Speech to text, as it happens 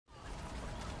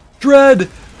Dread!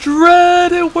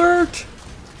 Dread! It worked!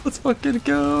 Let's fucking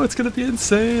go! It's gonna be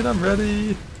insane! I'm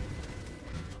ready!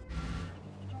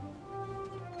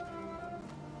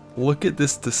 Look at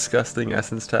this disgusting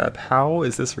essence tab. How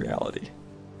is this reality?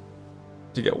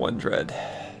 To get 1 dread.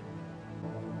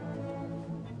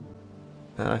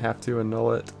 And I have to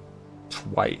annul it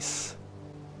twice.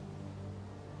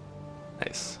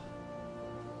 Nice.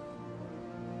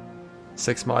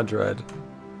 6 mod dread.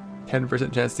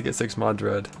 10% chance to get 6 mod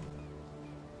dread.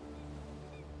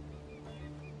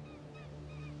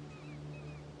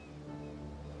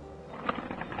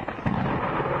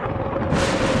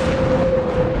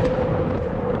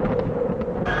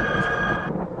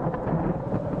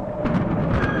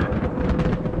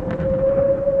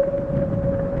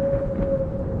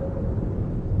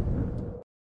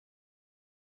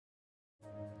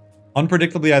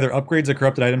 Unpredictably either upgrades a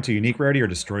corrupted item to unique rarity or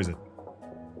destroys it.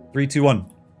 3, 2, 1.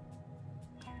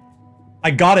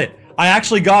 I got it! I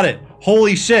actually got it!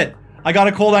 Holy shit! I got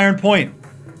a cold iron point!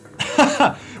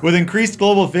 With increased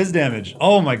global fizz damage.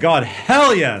 Oh my god,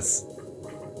 hell yes!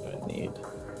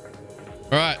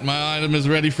 Alright, my item is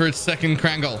ready for its second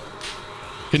Krangle.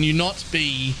 Can you not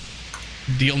be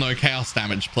deal no chaos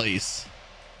damage, please?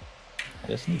 I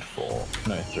just need 4,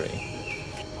 no 3.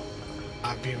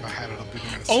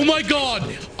 Oh my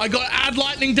god! I got add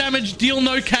lightning damage, deal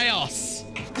no chaos.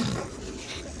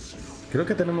 Creo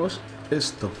que tenemos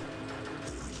esto.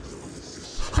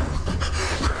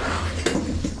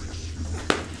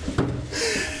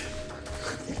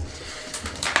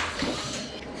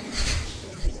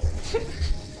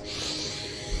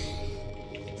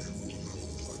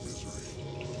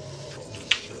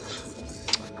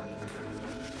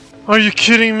 Are you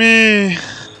kidding me?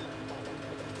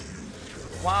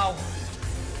 Wow.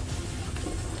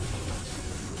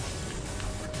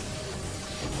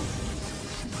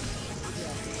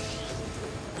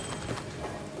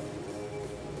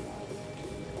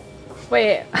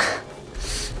 Wait.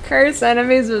 Curse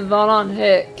enemies with one on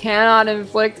hit cannot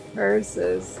inflict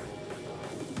curses.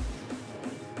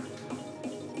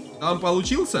 Там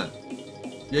получился?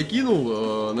 Я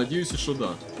кинул, надеюсь, что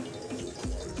да.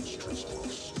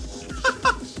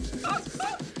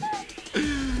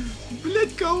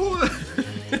 Блять, кого?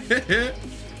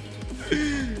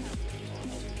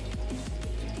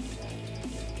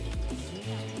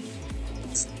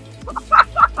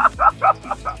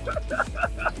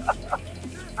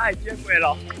 Ai, 见鬼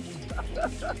了！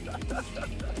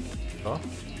哦，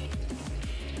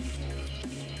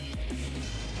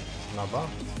那吧。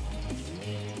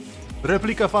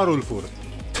Replica Farulfur.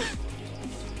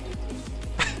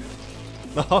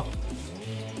 No.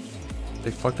 They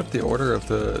fucked up the order of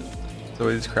the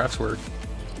way these crafts work.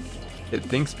 It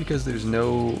thinks because there's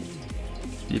no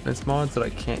defense mods that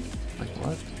I can't. Like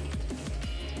what?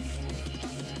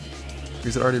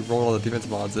 Because it already rolled all the defense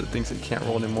mods, that it thinks it can't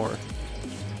roll anymore.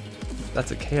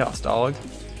 That's a chaos, dog.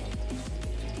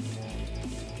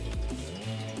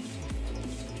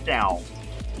 Down.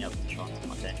 Yep, sure.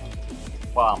 Okay.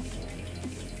 Wow.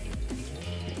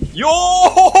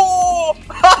 Йоу!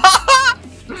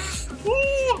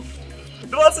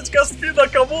 20к спина,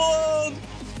 камон!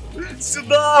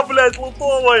 Сюда, блядь,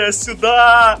 лутовая,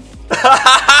 сюда!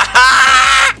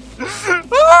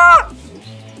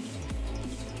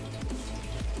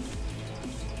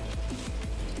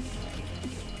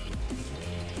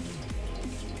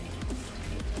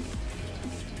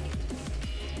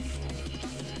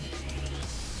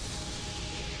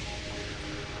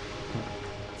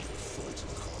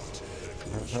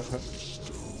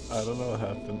 I don't know what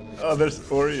happened. Oh, there's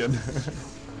Orion.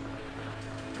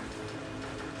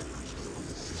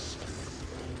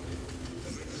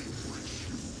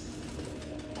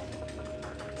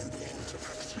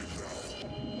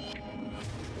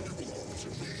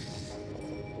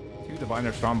 Two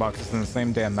Diviner Strongboxes in the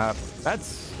same damn map.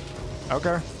 That's...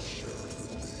 okay.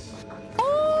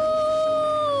 Oh,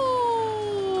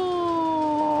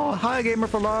 hi, Gamer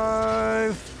for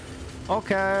Life.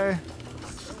 Okay.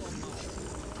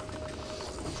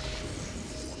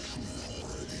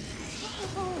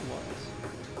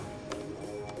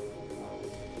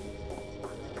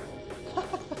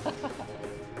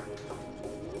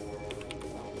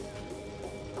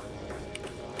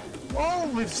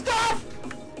 Holy stop!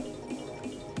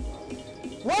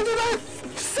 What did I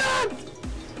say?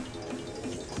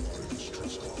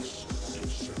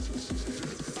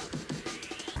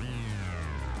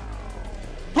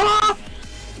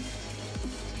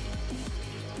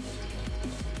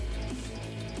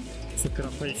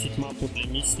 Сокрафайсить мапу для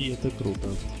миссии — это круто.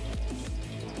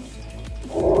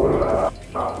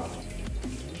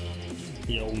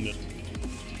 Я умер.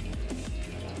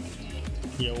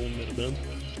 Я умер, да?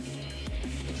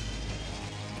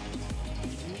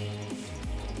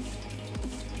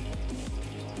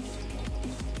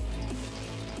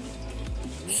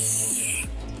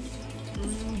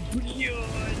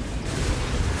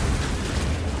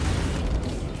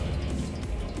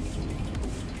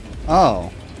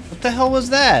 Oh. What the hell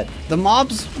was that? The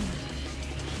mobs...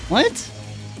 What?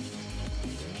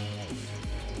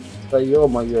 Да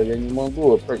ё-моё, я не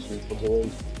могу опять не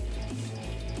поговорить.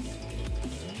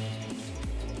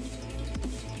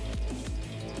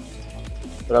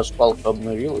 Раз палка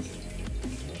обновилась.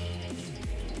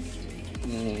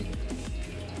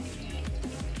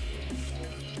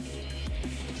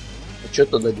 А что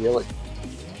тогда делать?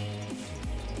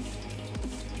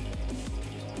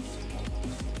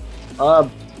 А,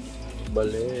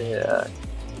 бля.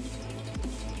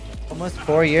 Almost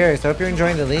 4 years. Hope you're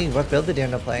enjoying the league. What build did you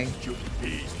end up playing?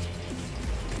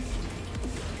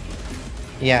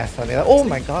 Yeah, something like, oh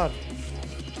my god.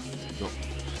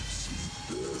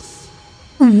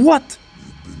 What?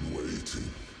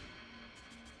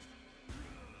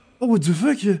 Oh, what the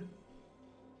fuck?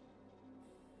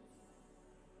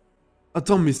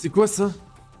 Attends, mais c'est quoi ça?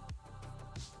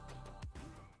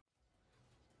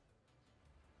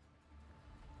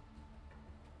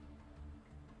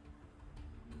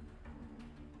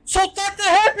 Soltar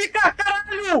a réplica,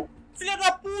 caralho! Filha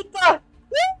da puta!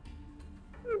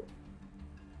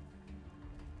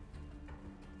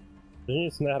 Ty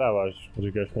nic nie hrałaś,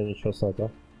 żebyś mnie nie ciosnął, to?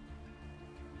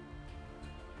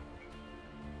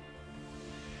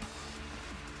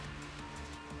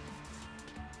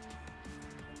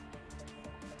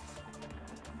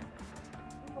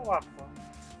 No łatwo.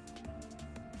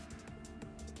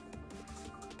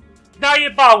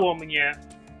 Najebało mnie!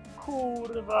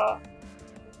 Kurwa.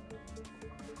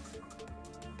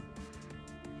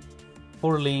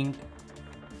 Poor Link.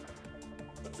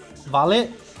 Vale?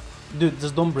 Dude,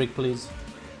 just don't break, please.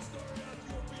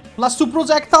 Plus 2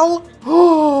 projectile?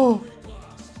 Oh!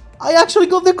 I actually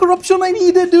got the corruption I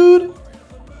needed, dude!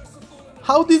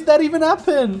 How did that even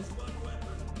happen?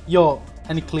 Yo,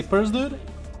 any clippers, dude?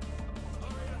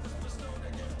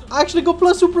 I actually got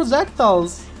plus 2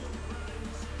 projectiles!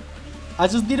 I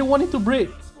just didn't want it to break.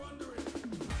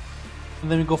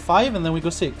 And then we go 5 and then we go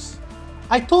 6.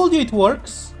 I told you it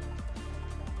works!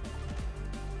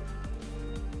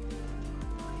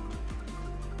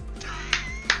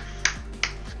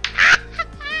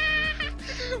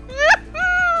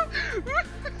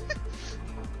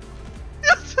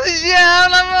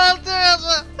 Jävla måltur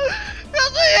alltså! Jag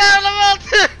är så jävla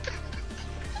måltur!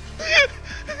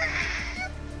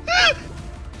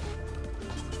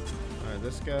 Alright,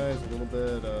 this guy's a little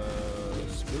bit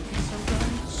spooky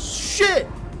sometimes. Shit!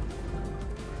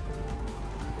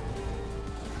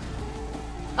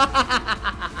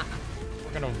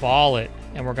 We're gonna vol it,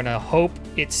 and we're gonna hope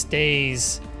it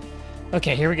stays.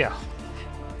 Okay, here we go.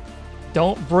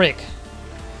 Don't brick.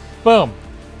 Boom.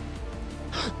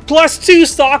 Plus 2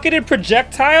 socketed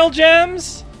projectile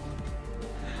gems?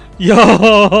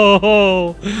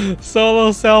 Yo!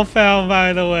 Solo self-found,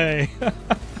 by the way.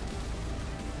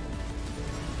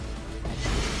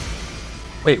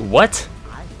 Wait, what?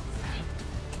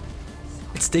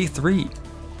 It's day 3.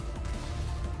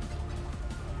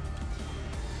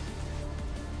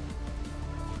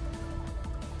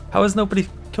 How has nobody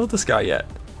killed this guy yet?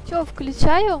 Чё,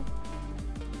 включаю?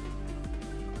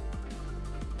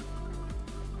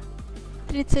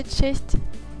 36.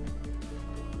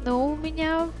 Ну, у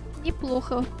меня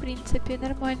неплохо, в принципе,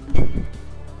 нормально.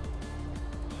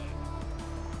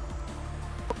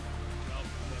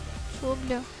 Шо,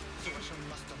 бля?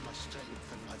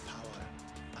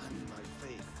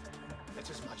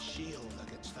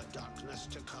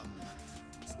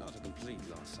 It's not a complete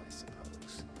loss, I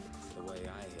suppose. The way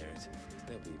I hear it,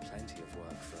 there'll be plenty of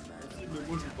work for a man.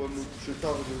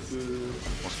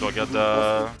 On se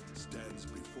regarde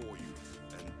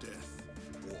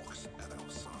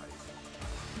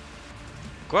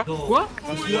Quoi? Quoi?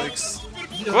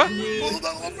 Quoi?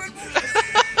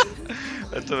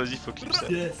 Attends, vas-y, faut clip ça.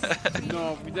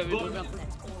 Non, vous avez drogué.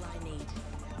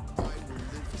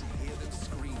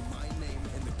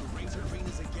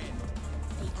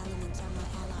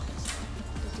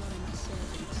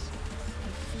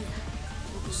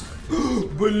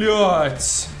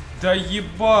 Блять! Да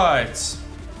ебать!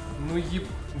 Ну еб...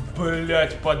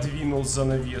 Блять, подвинул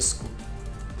занавеску.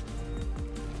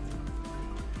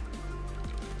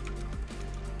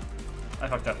 I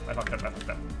fucked up.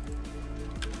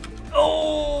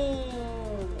 Oh!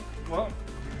 Well.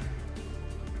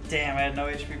 Damn, I had no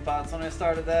HP pots when I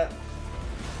started that.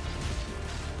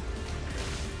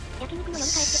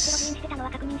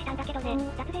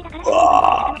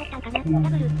 So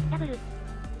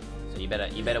you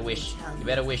better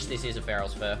wish this is a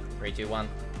Feral's Fur. 3, 2, 1.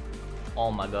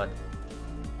 Oh my god.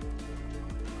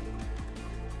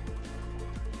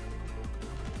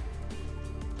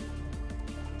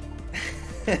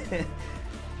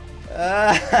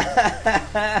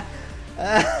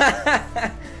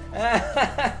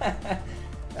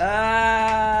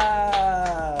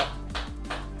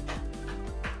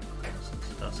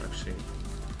 That's actually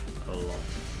a lot.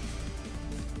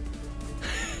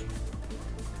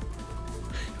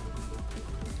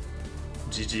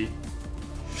 GG.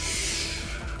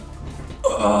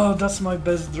 Oh, that's my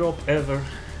best drop ever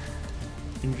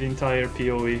in the entire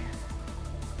PoE.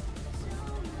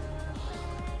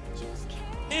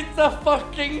 It's a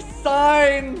fucking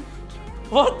sign!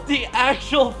 What the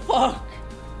actual fuck?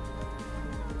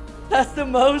 That's the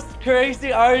most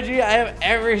crazy RG I have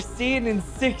ever seen in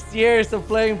 6 years of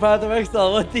playing Path of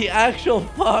Exile. What the actual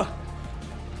fuck?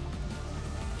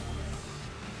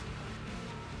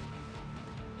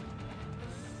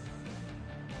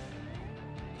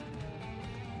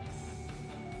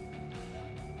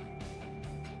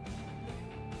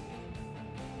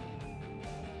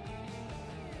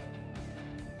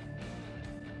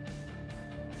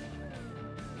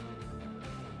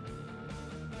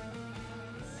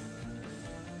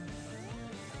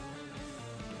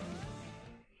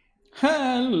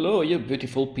 Hello, you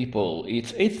beautiful people.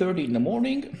 It's 8:30 in the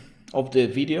morning of the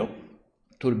video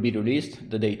to be released,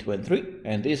 the day 23,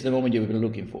 and this is the moment you've been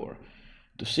looking for.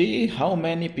 To see how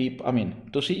many people,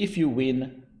 to see if you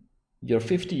win your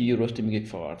 50 euro Steam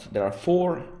gift cards. There are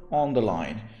 4 on the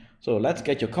line. So let's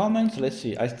get your comments. Let's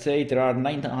see. I say there are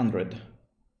 900.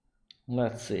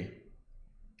 Let's see.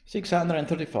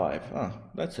 635.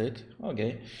 Ah, that's it.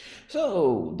 Okay.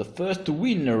 So the first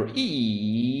winner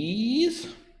is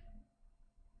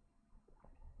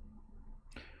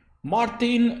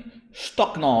Martin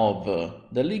Stoknov.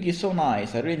 The league is so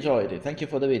nice. I really enjoyed it. Thank you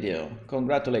for the video.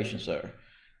 Congratulations, sir.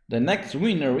 The next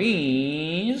winner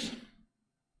is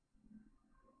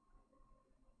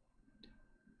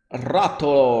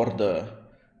Ratolord.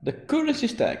 The currency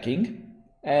stacking,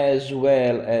 as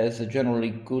well as a generally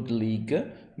good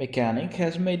league mechanic,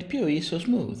 has made PoE so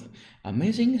smooth.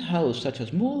 Amazing how such a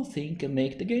small thing can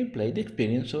make the gameplay, the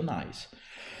experience so nice.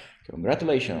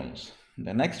 Congratulations.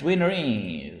 The next winner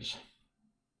is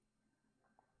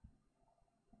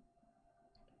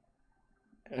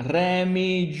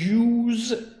Remy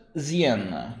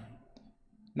Zien.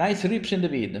 Nice rips in the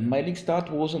vid. My league start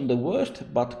wasn't the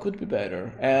worst, but could be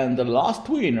better. And the last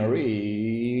winner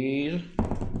is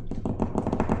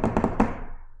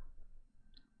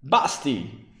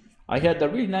Basti. I had a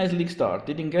really nice league start.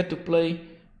 Didn't get to play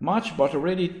much, but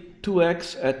already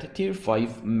 2x at tier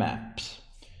 5 maps.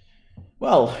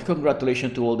 Well,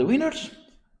 congratulations to all the winners.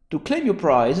 To claim your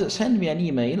prize, send me an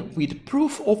email with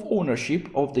proof of ownership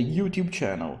of the YouTube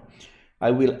channel. I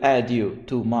will add you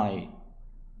to my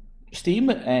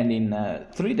Steam, and in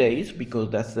 3 days, because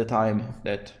that's the time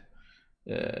that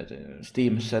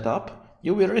Steam set up,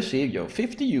 you will receive your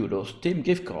 50 euros Steam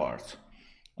gift cards.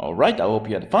 Alright, I hope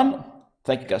you had fun.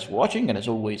 Thank you guys for watching, and as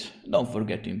always, don't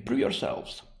forget to improve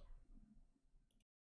yourselves.